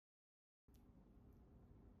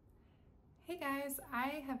Hey guys,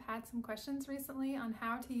 I have had some questions recently on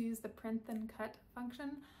how to use the print then cut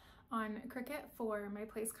function on Cricut for my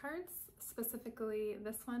place cards, specifically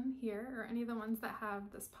this one here, or any of the ones that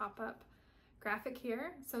have this pop-up graphic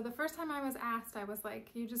here. So the first time I was asked, I was like,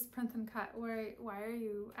 you just print and cut, why are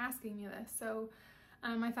you asking me this? So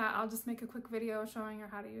I thought I'll just make a quick video showing her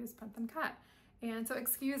how to use print and cut. And so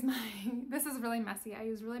excuse my, this is really messy. I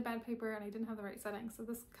used really bad paper and I didn't have the right settings, so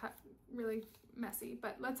this cut really messy,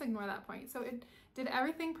 but let's ignore that point. So it did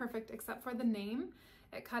everything perfect except for the name.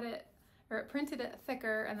 It cut it, or it printed it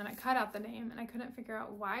thicker, and then it cut out the name, and I couldn't figure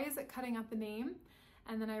out why is it cutting out the name.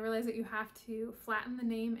 And then I realized that you have to flatten the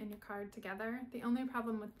name and your card together. The only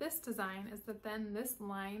problem with this design is that then this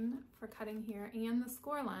line for cutting here and the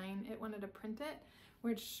score line, it wanted to print it,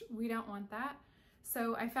 which we don't want that.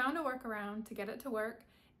 So I found a workaround to get it to work,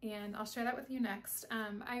 and I'll share that with you next.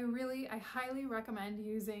 I highly recommend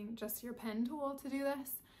using just your pen tool to do this.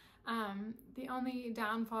 The only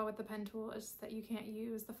downfall with the pen tool is that you can't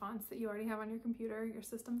use the fonts that you already have on your computer, your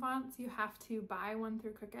system fonts. You have to buy one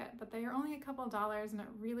through Cricut, but they are only a couple of dollars and it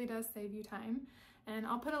really does save you time. And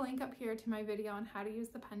I'll put a link up here to my video on how to use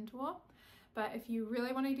the pen tool. But if you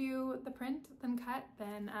really want to do the print then cut,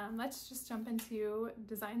 then let's just jump into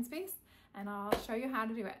Design Space and I'll show you how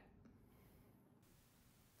to do it.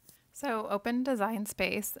 So open Design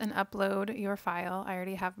Space and upload your file. I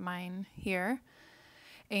already have mine here.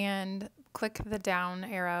 And click the down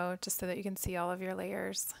arrow just so that you can see all of your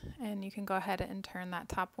layers. And you can go ahead and turn that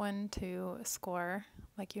top one to score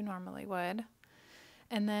like you normally would.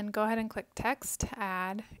 And then go ahead and click text to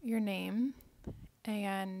add your name.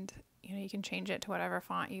 And you can change it to whatever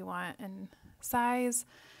font you want and size.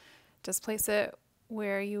 Just place it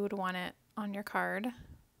where you would want it on your card.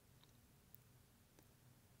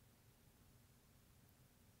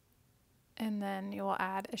 And then you will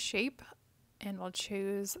add a shape, and we'll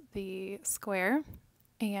choose the square.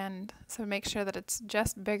 And so make sure that it's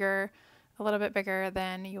just bigger, a little bit bigger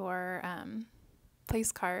than your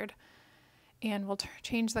place card. And we'll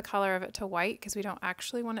change the color of it to white because we don't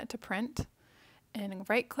actually want it to print. And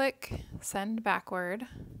right click, send backward,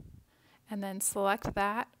 and then select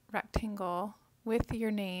that rectangle with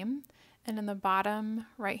your name. And in the bottom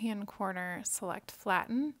right hand corner, select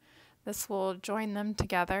flatten. This will join them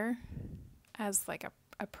together as like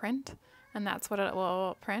a print, and that's what it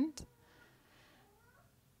will print.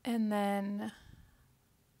 And then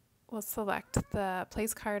we'll select the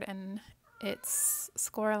place card and its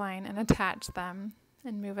score line and attach them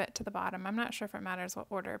and move it to the bottom. I'm not sure if it matters what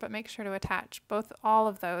order, but make sure to attach all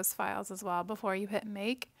of those files as well before you hit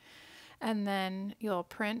make. And then you'll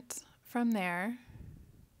print from there.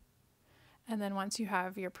 And then once you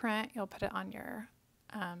have your print, you'll put it on your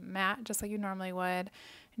mat just like you normally would.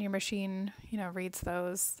 And your machine, reads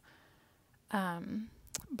those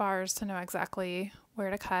bars to know exactly where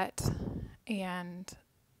to cut. And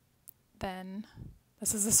then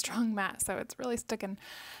this is a strong mat, so it's really sticking.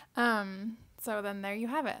 So then there you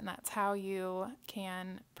have it, and that's how you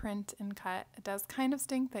can print and cut. It does kind of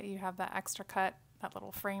stink that you have that extra cut, that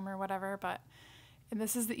little frame or whatever, but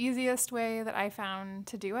this is the easiest way that I found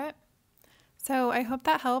to do it. So I hope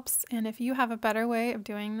that helps, and if you have a better way of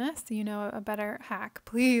doing this, a better hack,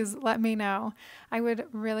 please let me know. I would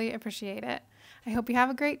really appreciate it. I hope you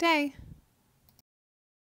have a great day.